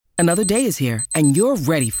Another day is here, and you're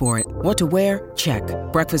ready for it. What to wear? Check.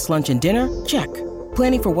 Breakfast, lunch, and dinner? Check.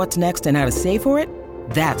 Planning for what's next and how to save for it?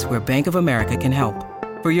 That's where Bank of America can help.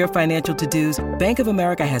 For your financial to-dos, Bank of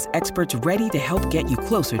America has experts ready to help get you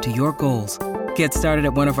closer to your goals. Get started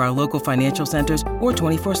at one of our local financial centers or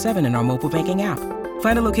 24/7 in our mobile banking app.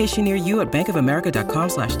 Find a location near you at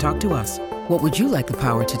bankofamerica.com/talktous. What would you like the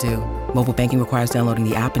power to do? Mobile banking requires downloading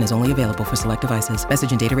the app and is only available for select devices.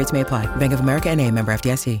 Message and data rates may apply. Bank of America N.A., member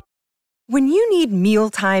FDIC. When you need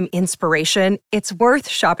mealtime inspiration, it's worth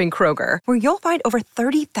shopping Kroger, where you'll find over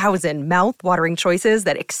 30,000 mouth-watering choices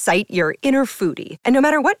that excite your inner foodie. And no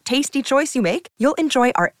matter what tasty choice you make, you'll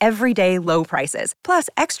enjoy our everyday low prices, plus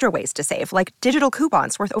extra ways to save, like digital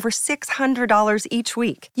coupons worth over $600 each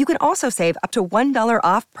week. You can also save up to $1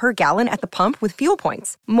 off per gallon at the pump with fuel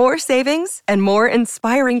points. More savings and more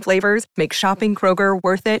inspiring flavors make shopping Kroger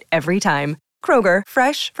worth it every time. Kroger,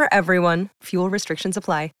 fresh for everyone. Fuel restrictions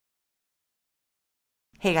apply.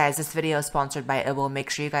 Hey guys, this video is sponsored by Ible.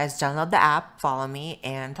 Make sure you guys download the app, follow me,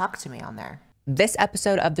 and talk to me on there. This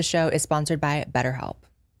episode of the show is sponsored by BetterHelp.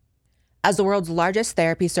 As the world's largest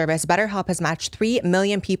therapy service, BetterHelp has matched 3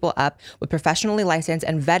 million people up with professionally licensed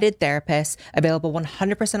and vetted therapists available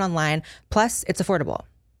 100% online, plus it's affordable.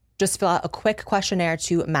 Just fill out a quick questionnaire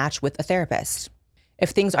to match with a therapist.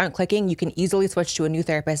 If things aren't clicking, you can easily switch to a new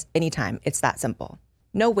therapist anytime. It's that simple.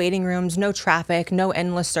 No waiting rooms, no traffic, no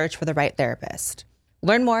endless search for the right therapist.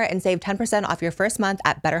 Learn more and save 10% off your first month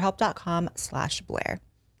at betterhelp.com/Blair.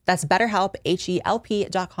 That's BetterHelp,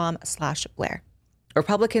 HELP.com/Blair.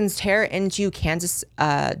 Republicans tear into Kansas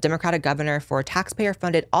Democratic governor for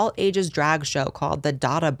taxpayer-funded all-ages drag show called the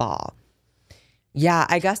Dada Ball. Yeah,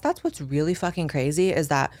 I guess that's what's really fucking crazy is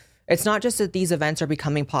that it's not just that these events are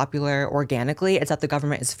becoming popular organically, it's that the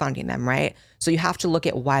government is funding them, right? So you have to look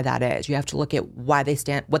at why that is. You have to look at why they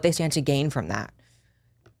stand, what they stand to gain from that.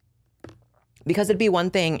 Because it'd be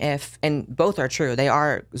one thing if, and both are true, they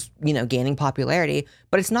are, gaining popularity,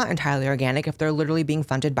 but it's not entirely organic if they're literally being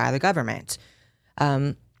funded by the government.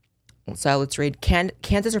 So let's read.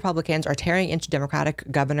 Kansas Republicans are tearing into Democratic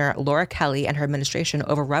Governor Laura Kelly and her administration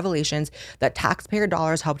over revelations that taxpayer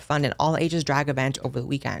dollars helped fund an all-ages drag event over the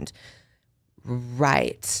weekend.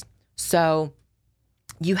 Right. So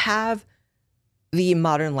you have the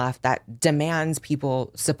modern left that demands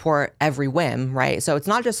people support every whim, right? So it's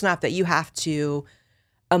not just enough that you have to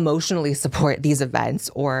emotionally support these events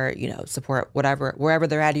or, support wherever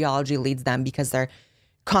their ideology leads them because they're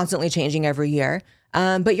constantly changing every year.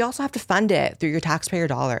 But you also have to fund it through your taxpayer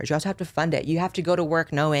dollars. You also have to fund it. You have to go to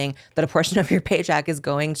work knowing that a portion of your paycheck is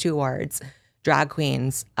going towards drag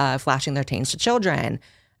queens flashing their taints to children.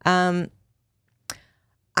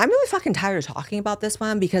 I'm really fucking tired of talking about this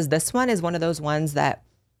one because this one is one of those ones that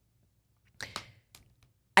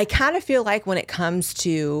I kind of feel like when it comes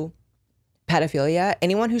to pedophilia,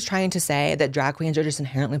 anyone who's trying to say that drag queens are just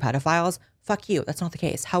inherently pedophiles, fuck you. That's not the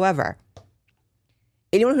case. However,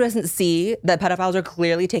 anyone who doesn't see that pedophiles are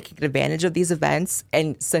clearly taking advantage of these events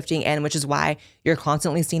and sifting in, which is why you're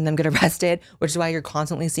constantly seeing them get arrested, which is why you're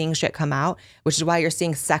constantly seeing shit come out, which is why you're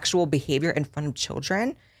seeing sexual behavior in front of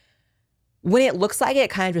children. When it looks like it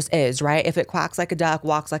kind of just is, right? If it quacks like a duck,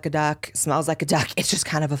 walks like a duck, smells like a duck, it's just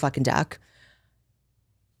kind of a fucking duck.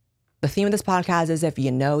 The theme of this podcast is if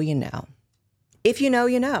you know, you know. If you know,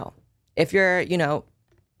 you know. If you're,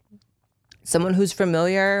 someone who's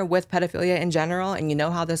familiar with pedophilia in general and you know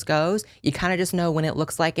how this goes, you kind of just know when it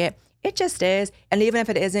looks like it, it just is. And even if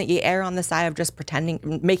it isn't, you err on the side of just pretending,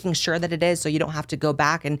 making sure that it is so you don't have to go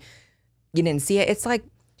back and you didn't see it. It's like,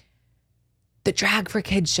 the drag for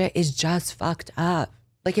kids shit is just fucked up.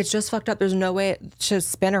 Like, it's just fucked up. There's no way to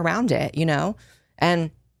spin around it,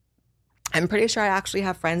 And I'm pretty sure I actually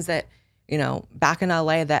have friends that, back in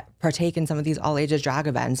LA that partake in some of these all-ages drag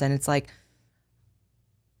events. And it's like,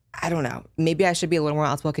 I don't know. Maybe I should be a little more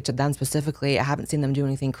outspoken to them specifically. I haven't seen them do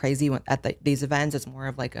anything crazy at these events. It's more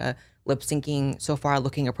of like a lip-syncing so far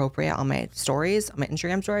looking appropriate on my stories, on my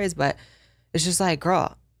Instagram stories. But it's just like,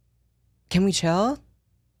 girl, can we chill?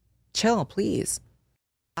 Chill, please.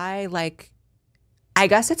 I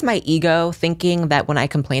guess it's my ego thinking that when I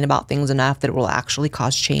complain about things enough that it will actually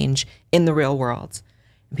cause change in the real world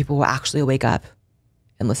and people will actually wake up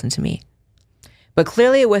and listen to me. But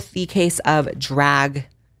clearly with the case of drag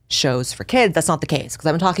shows for kids, that's not the case because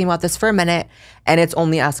I've been talking about this for a minute and it's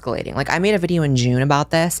only escalating. Like I made a video in June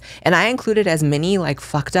about this and I included as many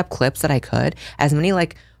fucked up clips that I could, as many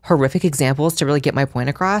horrific examples to really get my point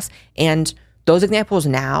across. And those examples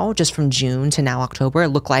now, just from June to now October,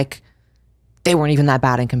 look like they weren't even that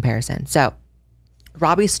bad in comparison. So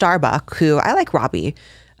Robbie Starbuck, who I like Robbie,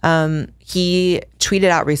 he tweeted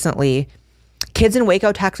out recently, Kids in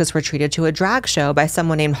Waco, Texas were treated to a drag show by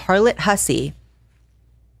someone named Harlot Hussey.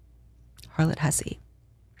 Harlot Hussey.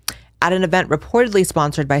 At an event reportedly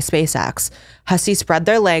sponsored by SpaceX, Hussey spread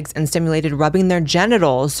their legs and simulated rubbing their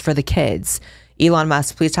genitals for the kids. Elon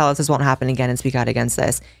Musk, please tell us this won't happen again and speak out against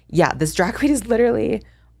this. Yeah, this drag queen is literally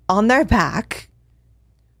on their back,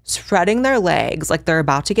 spreading their legs like they're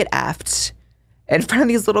about to get effed in front of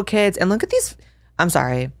these little kids. And look at these. I'm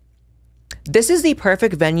sorry. This is the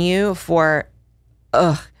perfect venue for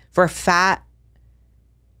fat,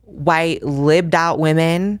 white, libbed out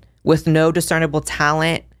women with no discernible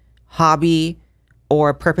talent, hobby,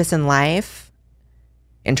 or purpose in life.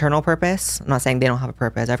 Internal purpose. I'm not saying they don't have a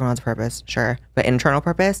purpose. Everyone has a purpose, sure. But internal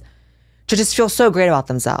purpose. To just feel so great about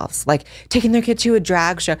themselves. Like taking their kid to a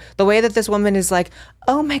drag show. The way that this woman is like,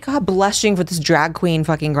 oh my God, blushing for this drag queen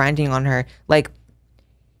fucking grinding on her. Like,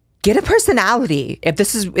 get a personality if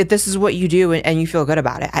this is what you do and you feel good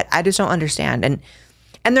about it. I just don't understand.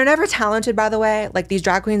 And they're never talented, by the way. Like these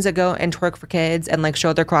drag queens that go and twerk for kids and like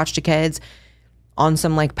show their crotch to kids on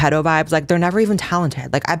some like pedo vibes, like they're never even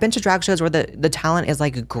talented. Like I've been to drag shows where the talent is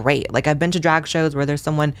like great. Like I've been to drag shows where there's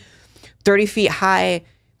someone 30 feet high,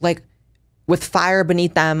 like with fire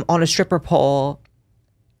beneath them on a stripper pole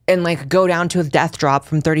and like go down to a death drop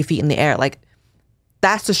from 30 feet in the air. Like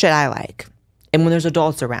that's the shit I like. And when there's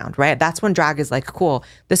adults around, right? That's when drag is like cool.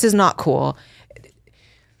 This is not cool.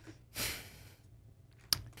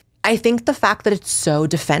 I think the fact that it's so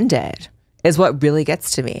defended is what really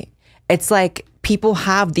gets to me. It's like people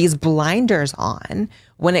have these blinders on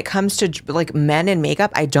when it comes to like men in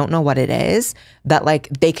makeup. I don't know what it is that like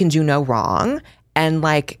they can do no wrong. And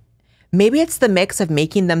like maybe it's the mix of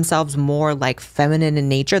making themselves more like feminine in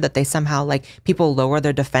nature that they somehow like people lower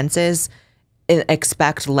their defenses and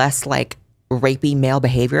expect less like rapey male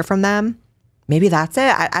behavior from them. Maybe that's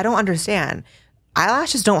it. I don't understand.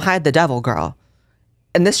 Eyelashes don't hide the devil, girl.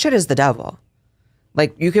 And this shit is the devil.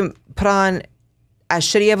 Like you can put on as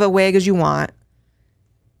shitty of a wig as you want.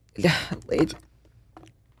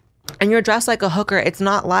 And you're dressed like a hooker. It's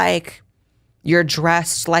not like you're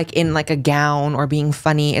dressed like in like a gown or being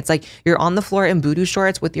funny. It's like you're on the floor in booty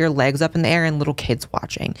shorts with your legs up in the air and little kids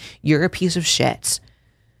watching. You're a piece of shit.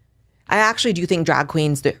 I actually do think drag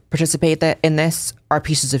queens that participate in this are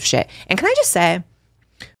pieces of shit. And can I just say,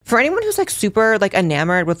 for anyone who's like super like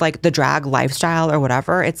enamored with like the drag lifestyle or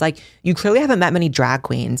whatever, it's like you clearly haven't met many drag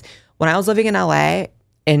queens. When I was living in LA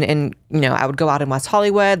and you know, I would go out in West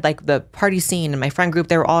Hollywood, like the party scene and my friend group,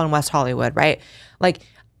 they were all in West Hollywood, right? Like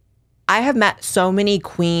I have met so many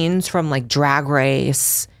queens from like Drag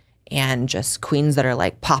Race and just queens that are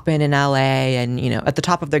like popping in LA and, you know, at the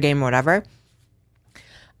top of their game or whatever.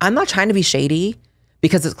 I'm not trying to be shady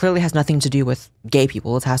because it clearly has nothing to do with gay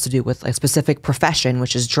people. It has to do with a specific profession,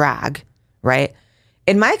 which is drag, right?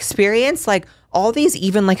 In my experience, like all these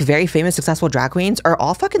even like very famous, successful drag queens are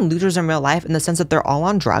all fucking losers in real life in the sense that they're all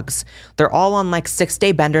on drugs. They're all on like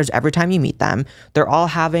 6-day benders every time you meet them. They're all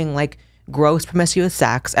having like gross promiscuous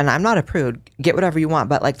sex. And I'm not a prude. Get whatever you want.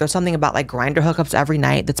 But like there's something about like grinder hookups every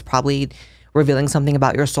night that's probably revealing something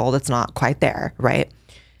about your soul that's not quite there, right?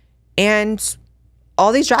 And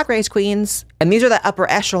all these drag race queens, and these are the upper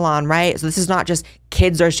echelon, right? So this is not just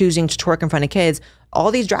kids are choosing to twerk in front of kids. All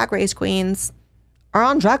these drag race queens are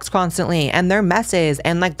on drugs constantly and they're messes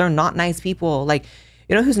and like they're not nice people. Like,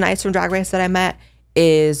 you know who's nice from Drag Race that I met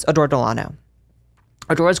is Adore Delano.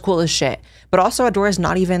 Adore's cool as shit. But also Adore is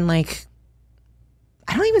not even like,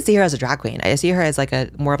 I don't even see her as a drag queen. I see her as like a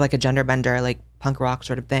more of like a gender bender, like punk rock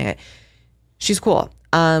sort of thing. She's cool.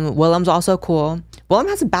 Willem's also cool. Willem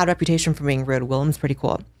has a bad reputation for being rude. Willem's pretty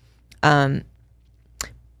cool. But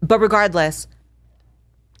regardless,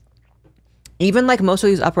 even like most of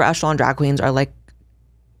these upper echelon drag queens are like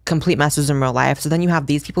complete messes in real life. So then you have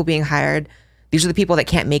these people being hired. These are the people that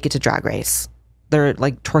can't make it to Drag Race. They're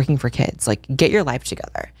like twerking for kids. Like, get your life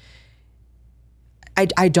together.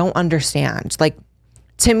 I don't understand. Like,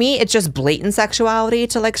 to me, it's just blatant sexuality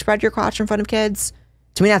to like spread your crotch in front of kids.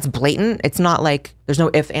 To me, that's blatant. It's not like there's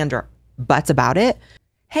no if and or buts about it.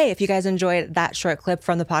 Hey, if you guys enjoyed that short clip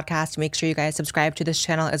from the podcast, make sure you guys subscribe to this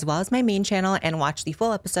channel as well as my main channel and watch the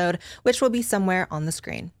full episode, which will be somewhere on the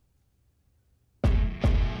screen.